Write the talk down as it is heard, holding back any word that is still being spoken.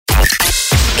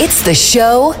It's the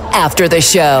show after the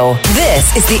show.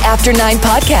 This is the After 9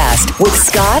 podcast with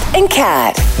Scott and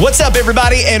Kat. What's up,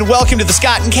 everybody, and welcome to the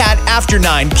Scott and Kat After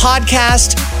 9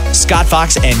 podcast. Scott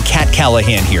Fox and Kat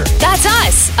Callahan here. That's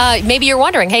us. Maybe you're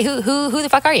wondering, hey, who the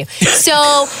fuck are you?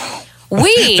 So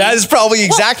That is probably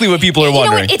exactly what people are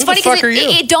wondering. It's Who funny the fuck because are you?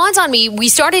 it dawns on me. We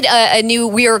started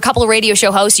we were a couple of radio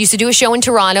show hosts, used to do a show in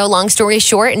Toronto, long story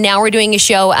short, and now we're doing a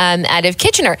show out of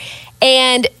Kitchener.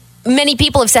 And many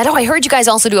people have said, I heard you guys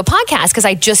also do a podcast because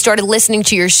I just started listening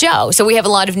to your show. So we have a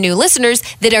lot of new listeners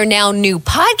that are now new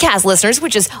podcast listeners,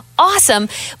 which is awesome,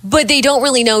 but they don't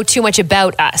really know too much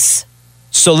about us.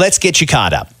 So let's get you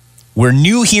caught up. We're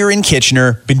new here in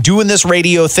Kitchener, been doing this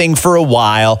radio thing for a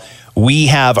while. We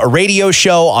have a radio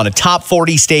show on a top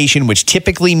 40 station, which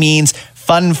typically means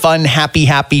fun,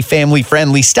 happy,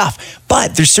 family-friendly stuff.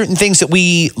 But there's certain things that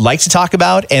we like to talk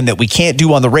about and that we can't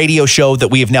do on the radio show that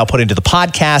we have now put into the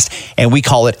podcast, and we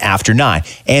call it After 9.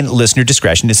 And listener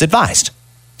discretion is advised.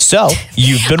 So,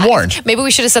 you've been warned. Maybe we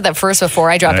should have said that first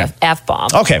before I dropped an F-bomb.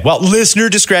 Okay, well, listener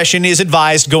discretion is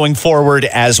advised going forward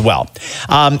as well.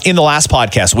 In the last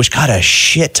podcast, which got a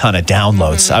shit ton of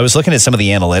downloads, I was looking at some of the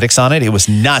analytics on it. It was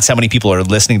nuts how many people are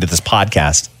listening to this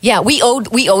podcast. Yeah, we owed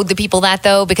the people that,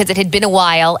 though, because it had been a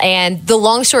while. And the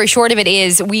long story short of it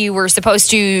is we were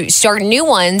supposed to start new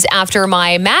ones after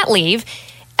my mat leave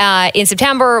in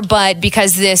September, but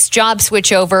because this job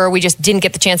switch over, we just didn't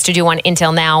get the chance to do one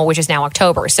until now, which is now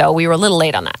October. So we were a little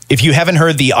late on that. If you haven't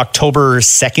heard the October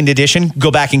 2nd edition, go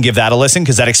back and give that a listen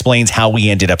because that explains how we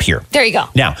ended up here. There you go.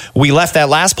 Now, we left that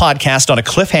last podcast on a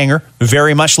cliffhanger,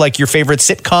 very much like your favorite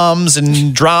sitcoms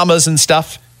and dramas and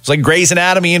stuff. It's like Grey's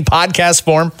Anatomy in podcast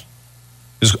form.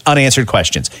 There's unanswered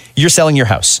questions. You're selling your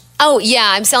house. Oh, yeah,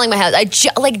 I'm selling my house. I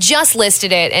just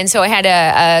listed it, and so I had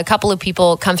a couple of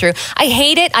people come through. I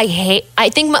hate it. I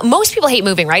think most people hate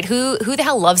moving, right? Who the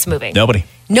hell loves moving?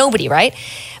 Nobody, right?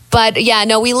 But yeah,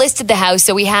 no, we listed the house,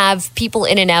 so we have people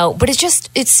in and out, but it's just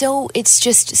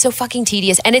so fucking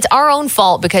tedious, and it's our own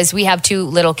fault because we have 2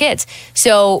 little kids.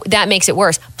 So that makes it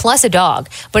worse. Plus a dog.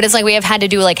 But it's like we have had to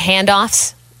do like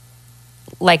handoffs.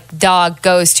 Like dog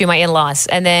goes to my in-laws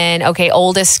and then,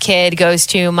 oldest kid goes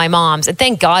to my mom's. And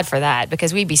thank God for that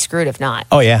because we'd be screwed if not.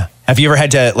 Oh, yeah. Have you ever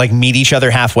had to like meet each other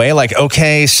halfway? Like,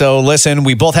 okay, so listen,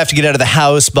 we both have to get out of the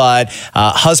house, but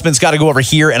husband's got to go over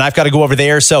here and I've got to go over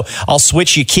there. So I'll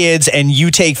switch you kids and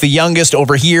you take the youngest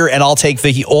over here and I'll take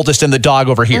the oldest and the dog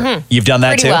over here. Mm-hmm. You've done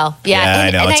that pretty too? Well, yeah.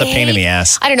 I know. It's a pain in the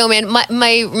ass. I don't know, man.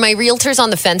 My realtor's on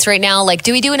the fence right now. Like,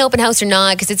 do we do an open house or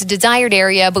not? Because it's a desired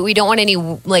area, but we don't want any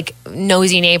like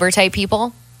nosy neighbor type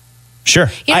people.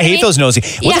 Sure. You know I hate those nosy.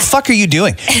 What the fuck are you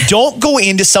doing? Don't go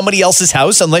into somebody else's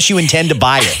house unless you intend to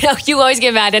buy it. No, you always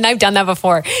get mad, and I've done that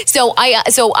before. So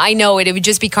I know it would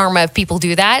just be karma if people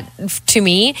do that to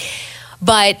me.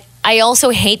 But I also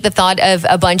hate the thought of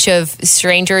a bunch of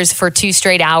strangers for 2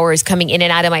 straight hours coming in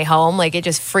and out of my home. Like, it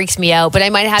just freaks me out. But I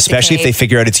might have to Especially if they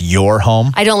figure out it's your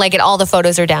home. I don't like it. All the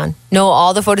photos are down. No,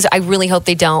 all the photos. I really hope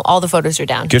they don't. All the photos are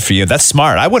down. Good for you. That's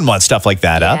smart. I wouldn't want stuff like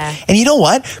that up. And you know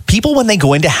what? People, when they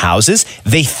go into houses,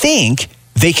 they think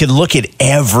they can look at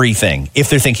everything if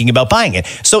they're thinking about buying it.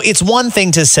 So it's one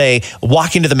thing to say,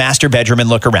 walk into the master bedroom and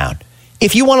look around.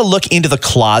 If you want to look into the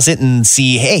closet and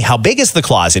see, hey, how big is the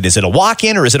closet? Is it a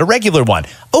walk-in or is it a regular one?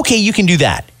 Okay, you can do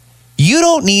that. You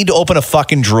don't need to open a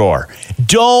fucking drawer.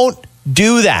 Don't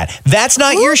do that. That's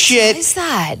not your shit. What is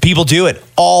that? People do it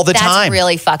all the time. That's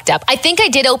really fucked up. I think I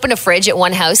did open a fridge at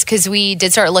one house because we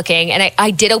did start looking, and I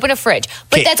did open a fridge.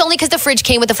 But that's only because the fridge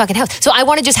came with the fucking house. So I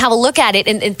want to just have a look at it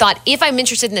and thought, if I'm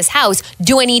interested in this house,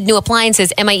 do I need new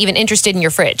appliances? Am I even interested in your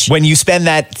fridge? When you spend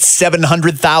that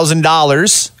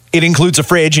 $700,000... it includes a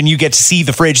fridge and you get to see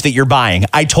the fridge that you're buying.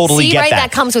 I totally get that.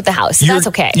 That comes with the house. That's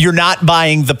okay. You're not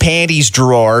buying the panties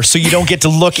drawer, so you don't get to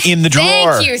look in the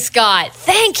drawer. Thank you, Scott.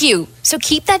 Thank you. So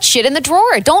keep that shit in the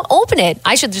drawer. Don't open it.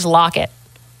 I should just lock it.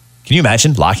 Can you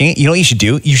imagine locking it? You know what you should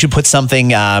do? You should put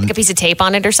something... like a piece of tape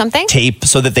on it or something? Tape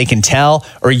so that they can tell,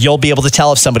 or you'll be able to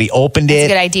tell if somebody opened it.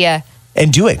 That's a good idea.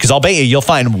 And do it, because I'll bet you'll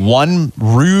find one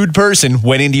rude person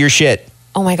went into your shit.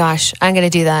 Oh my gosh, I'm going to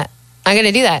do that.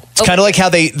 It's kind of like how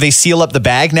they seal up the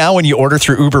bag now when you order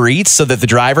through Uber Eats so that the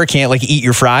driver can't like eat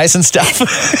your fries and stuff.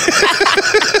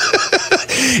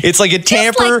 It's like a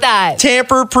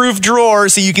tamper-proof drawer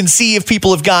so you can see if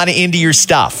people have gone into your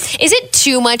stuff. Is it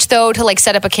too much though to like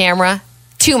set up a camera?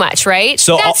 Too much, right?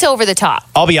 So that's over the top.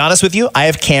 I'll be honest with you. I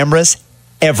have cameras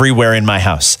everywhere in my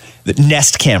house. The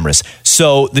Nest cameras.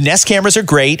 So the Nest cameras are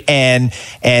great and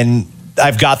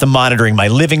I've got them monitoring my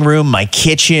living room, my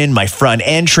kitchen, my front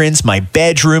entrance, my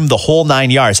bedroom, the whole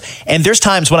 9 yards. And there's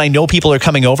times when I know people are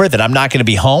coming over that I'm not going to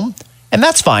be home. And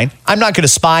that's fine. I'm not going to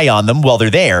spy on them while they're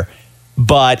there,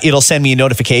 but it'll send me a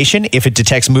notification if it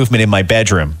detects movement in my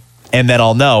bedroom. And then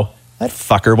I'll know that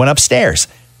fucker went upstairs.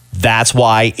 That's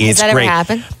why it's Has that great. ever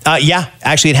happened? Yeah,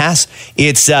 actually it has.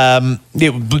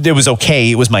 It was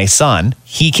okay. It was my son.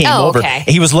 He came over. Okay.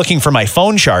 He was looking for my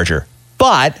phone charger,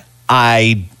 but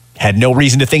I had no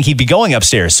reason to think he'd be going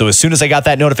upstairs. So as soon as I got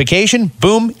that notification,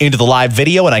 boom, into the live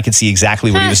video, and I could see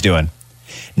exactly what he was doing.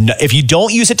 No, if you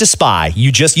don't use it to spy,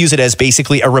 you just use it as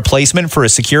basically a replacement for a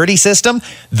security system,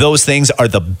 those things are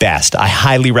the best. I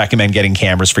highly recommend getting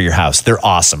cameras for your house. They're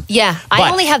awesome. Yeah, I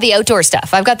only have the outdoor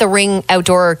stuff. I've got the Ring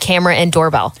outdoor camera and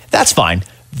doorbell. That's fine.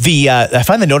 I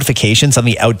find the notifications on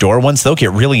the outdoor ones, they'll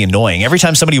get really annoying. Every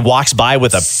time somebody walks by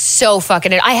with a... So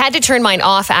fucking... I had to turn mine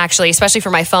off, actually, especially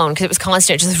for my phone, because it was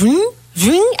constant. Just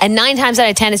and 9 times out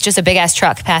of 10, it's just a big-ass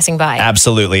truck passing by.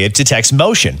 Absolutely. It detects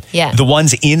motion. Yeah. The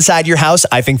ones inside your house,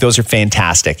 I think those are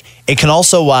fantastic. It can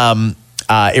also...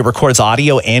 it records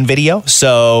audio and video.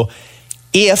 So...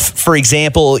 If, for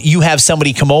example, you have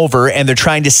somebody come over and they're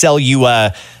trying to sell you,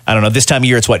 I don't know, this time of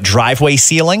year, it's driveway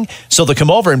sealing. So they'll come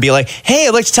over and be like, hey,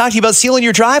 I'd like to talk to you about sealing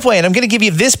your driveway and I'm going to give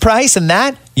you this price and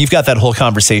that. You've got that whole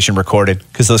conversation recorded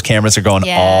because those cameras are going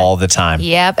all the time.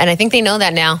 Yep. And I think they know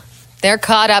that now. They're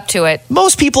caught up to it.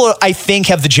 Most people, I think,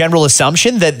 have the general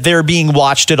assumption that they're being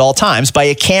watched at all times by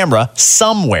a camera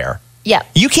somewhere. Yeah.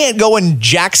 You can't go and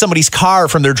jack somebody's car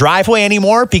from their driveway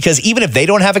anymore because even if they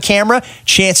don't have a camera,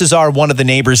 chances are one of the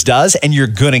neighbors does and you're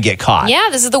going to get caught. Yeah,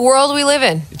 this is the world we live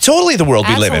in. Totally the world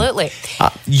we live in. Absolutely.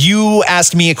 You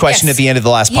asked me a question at the end of the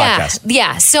last podcast.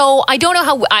 Yeah. So I don't know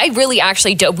how, I really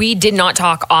actually, we did not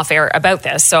talk off air about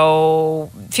this. So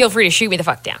feel free to shoot me the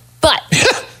fuck down. But...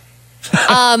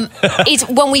 it's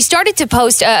when we started to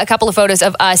post a couple of photos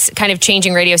of us kind of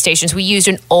changing radio stations, we used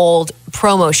an old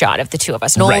promo shot of the two of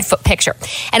us, an old picture.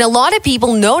 And a lot of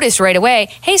people noticed right away,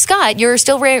 hey, Scott, you're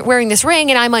still wearing this ring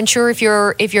and I'm unsure if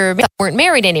you're weren't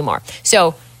married anymore.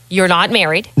 So you're not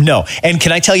married. No. And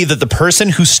can I tell you that the person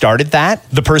who started that,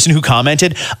 the person who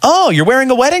commented, oh, you're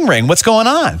wearing a wedding ring. What's going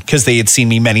on? Because they had seen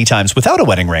me many times without a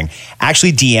wedding ring,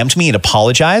 actually DM'd me and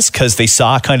apologized because they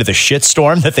saw kind of the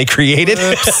shitstorm that they created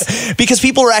because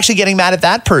people were actually getting mad at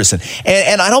that person.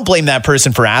 And I don't blame that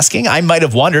person for asking. I might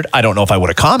have wondered. I don't know if I would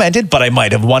have commented, but I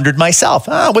might have wondered myself.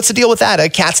 What's the deal with that? A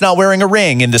cat's not wearing a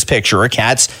ring in this picture. A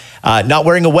cat's not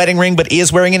wearing a wedding ring, but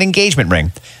is wearing an engagement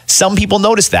ring. Some people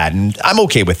notice that, and I'm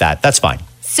okay with that. That's fine.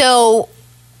 So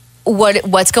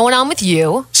what's going on with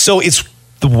you? So it's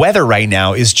the weather right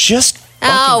now is just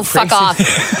fuck off.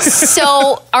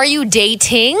 So are you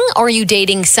dating? Or are you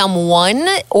dating someone?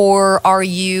 Or are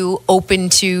you open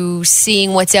to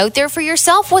seeing what's out there for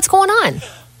yourself? What's going on?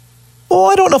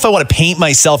 Well, I don't know if I want to paint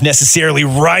myself necessarily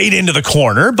right into the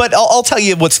corner, but I'll tell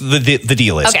you what's the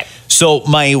deal is. Okay. So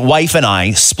my wife and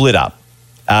I split up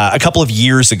a couple of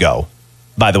years ago.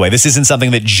 By the way, this isn't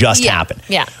something that just happened.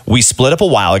 Yeah. We split up a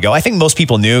while ago. I think most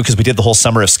people knew because we did the whole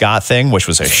Summer of Scott thing, which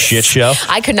was a shit show.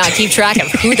 I could not keep track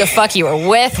of who the fuck you were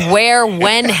with, where,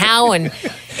 when, how, and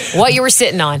what you were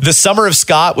sitting on. The Summer of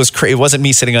Scott was crazy. It wasn't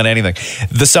me sitting on anything.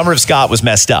 The Summer of Scott was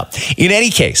messed up. In any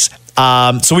case,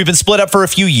 so we've been split up for a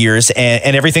few years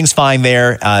and everything's fine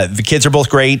there. The kids are both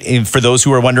great for those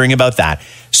who are wondering about that.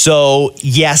 So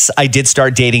yes, I did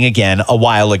start dating again a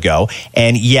while ago.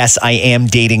 And yes, I am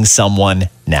dating someone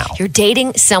now. You're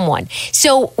dating someone.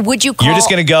 So would you call... You're just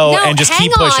going to go and just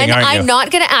keep pushing, aren't you? I'm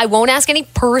not going to... I won't ask any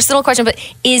personal question, but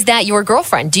is that your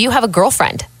girlfriend? Do you have a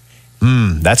girlfriend?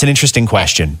 That's an interesting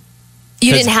question.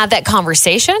 You didn't have that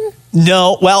conversation?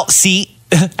 No. Well, see...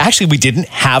 Actually, we didn't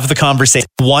have the conversation.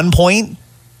 At one point,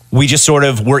 we just sort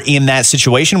of were in that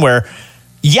situation where,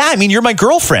 yeah, I mean, you're my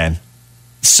girlfriend.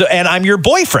 So, and I'm your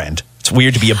boyfriend. It's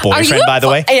weird to be a boyfriend, by the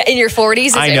way. In your 40s,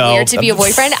 is it weird to be a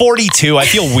boyfriend? 42. I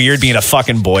feel weird being a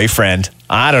fucking boyfriend.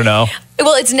 I don't know.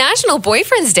 Well, it's National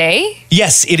Boyfriend's Day.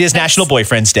 Yes, it is National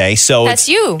Boyfriend's Day. So that's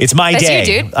you. It's my day. That's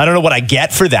you, dude. I don't know what I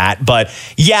get for that, but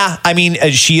yeah, I mean,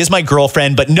 she is my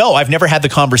girlfriend. But no, I've never had the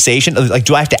conversation. Like,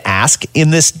 do I have to ask in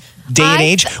this day and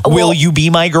age? Will you be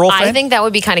my girlfriend? I think that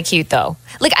would be kind of cute, though.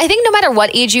 Like, I think no matter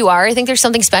what age you are, I think there's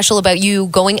something special about you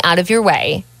going out of your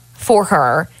way for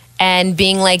her and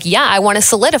being like, yeah, I want to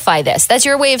solidify this. That's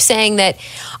your way of saying that.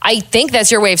 I think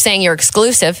that's your way of saying you're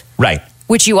exclusive. Right.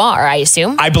 Which you are, I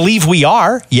assume. I believe we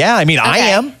are. Yeah, I mean, I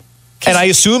am. And I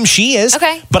assume she is.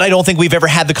 Okay. But I don't think we've ever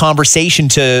had the conversation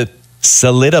to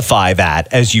solidify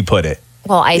that, as you put it.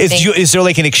 Well, is there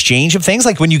like an exchange of things?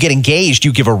 Like when you get engaged,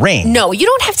 you give a ring. No, you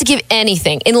don't have to give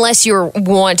anything unless you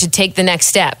want to take the next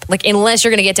step. Like, unless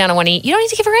you're going to get down on one knee, you don't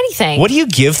need to give her anything. What do you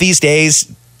give these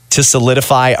days to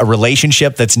solidify a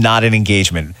relationship that's not an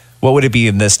engagement? what would it be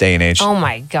in this day and age? Oh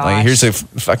my gosh. Like, here's a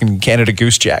fucking Canada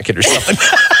Goose jacket or something.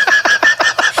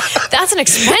 That's an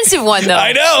expensive one, though.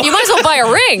 I know. You might as well buy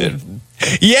a ring.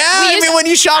 Yeah, when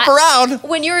you shop around.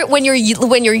 When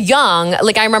you're young,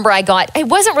 like I remember it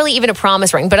wasn't really even a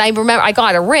promise ring, but I remember I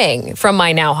got a ring from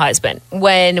my now husband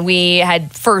when we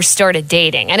had first started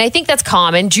dating. And I think that's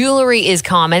common. Jewelry is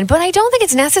common, but I don't think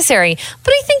it's necessary.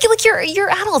 But I think like you're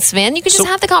adults, man. You can just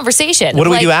have the conversation. What do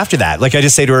we do after that? Like I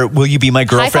just say to her, will you be my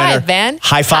girlfriend? High five, man.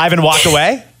 High five and walk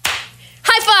away?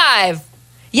 High five.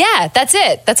 Yeah, that's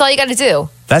it. That's all you got to do.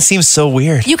 That seems so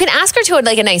weird. You can ask her to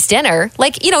like a nice dinner.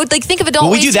 Like, think of adult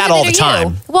Well, we ways do that to all the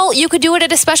time. Well, you could do it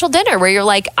at a special dinner where you're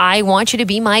like, I want you to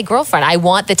be my girlfriend. I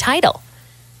want the title.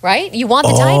 Right? You want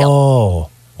the title. Oh.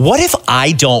 What if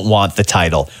I don't want the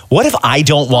title? What if I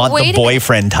don't want the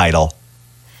boyfriend title?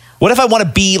 What if I want to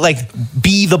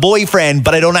be the boyfriend,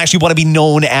 but I don't actually want to be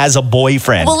known as a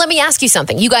boyfriend? Well, let me ask you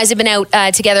something. You guys have been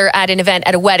out together at an event,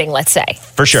 at a wedding, let's say.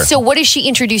 For sure. So what does she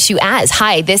introduce you as?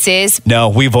 Hi, this is... No,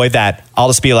 we avoid that. I'll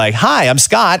just be like, hi, I'm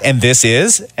Scott, and this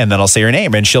is... And then I'll say her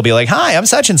name, and she'll be like, hi, I'm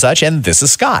such and such, and this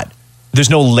is Scott. There's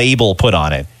no label put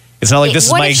on it. It's not like this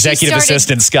is my executive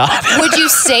assistant, Scott. Would you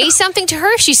say something to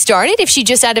her if she started? If she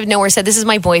just out of nowhere said, this is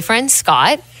my boyfriend,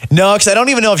 Scott? No, because I don't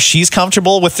even know if she's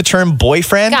comfortable with the term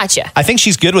boyfriend. Gotcha. I think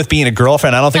she's good with being a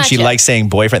girlfriend. I don't think she likes saying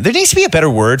boyfriend. There needs to be a better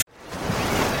word.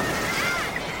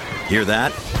 Hear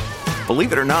that?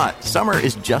 Believe it or not, summer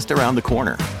is just around the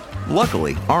corner.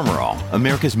 Luckily, Armor All,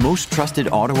 America's most trusted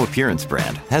auto appearance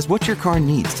brand, has what your car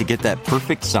needs to get that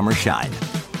perfect summer shine.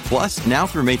 Plus, now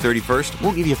through May 31st,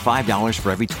 we'll give you $5 for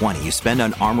every $20 you spend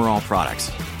on Armor All products.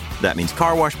 That means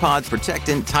car wash pods,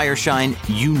 protectant, tire shine,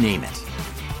 you name it.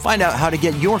 Find out how to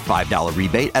get your $5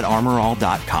 rebate at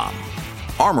armorall.com.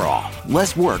 Armor All,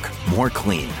 less work, more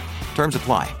clean. Terms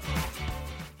apply.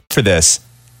 For this,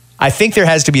 I think there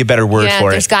has to be a better word for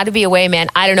it. There's got to be a way, man.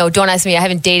 I don't know. Don't ask me. I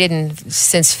haven't dated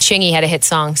since Chingy had a hit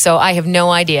song, so I have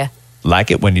no idea.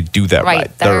 Like it when you do that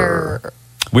right there.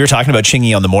 We were talking about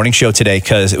Chingy on the morning show today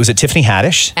because it was at Tiffany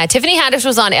Haddish. Tiffany Haddish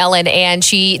was on Ellen, and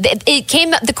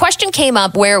the question came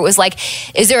up where it was like,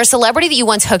 is there a celebrity that you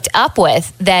once hooked up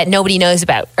with that nobody knows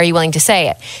about? Are you willing to say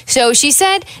it? So she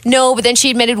said no, but then she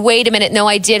admitted, wait a minute, no,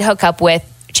 I did hook up with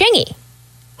Chingy.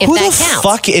 Who the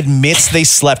fuck admits they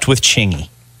slept with Chingy?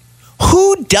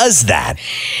 Who does that?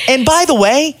 And by the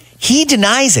way, he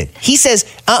denies it. He says,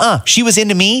 she was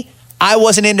into me. I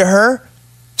wasn't into her.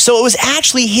 So it was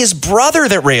actually his brother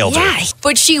that railed her. Yeah,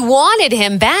 but she wanted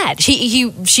him bad.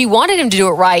 She wanted him to do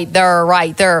it right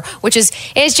there, which is,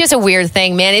 it's just a weird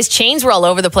thing, man. His chains were all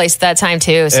over the place at that time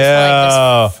too.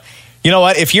 So you know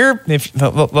what? Let's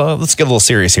get a little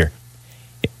serious here.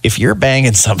 If you're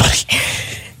banging somebody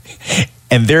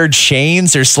and their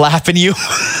chains are slapping you,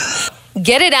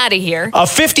 get it out of here. A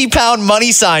 50-pound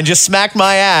money sign just smacked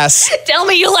my ass. Tell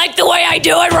me you like the way I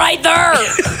do it right there.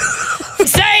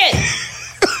 Say it.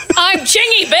 I'm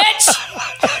Chingy, bitch.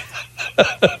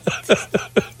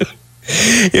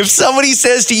 If somebody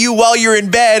says to you while you're in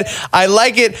bed, I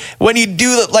like it when you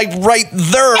do it like right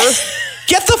there,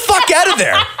 get the fuck out of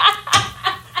there.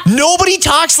 Nobody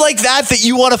talks like that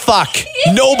you want to fuck.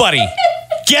 Nobody.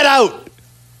 Get out.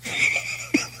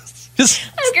 I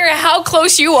don't care how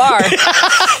close you are. Even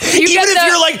if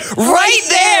you're like right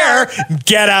there,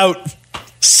 get out.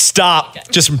 Stop.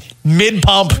 Just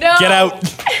mid-pump. No. Get out.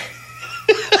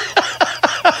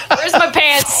 Where's my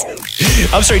pants?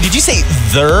 I'm sorry, did you say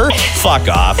there? Fuck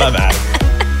off. I'm out.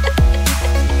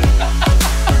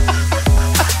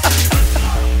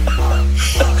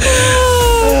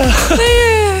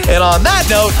 And on that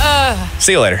note,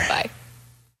 see you later. Bye.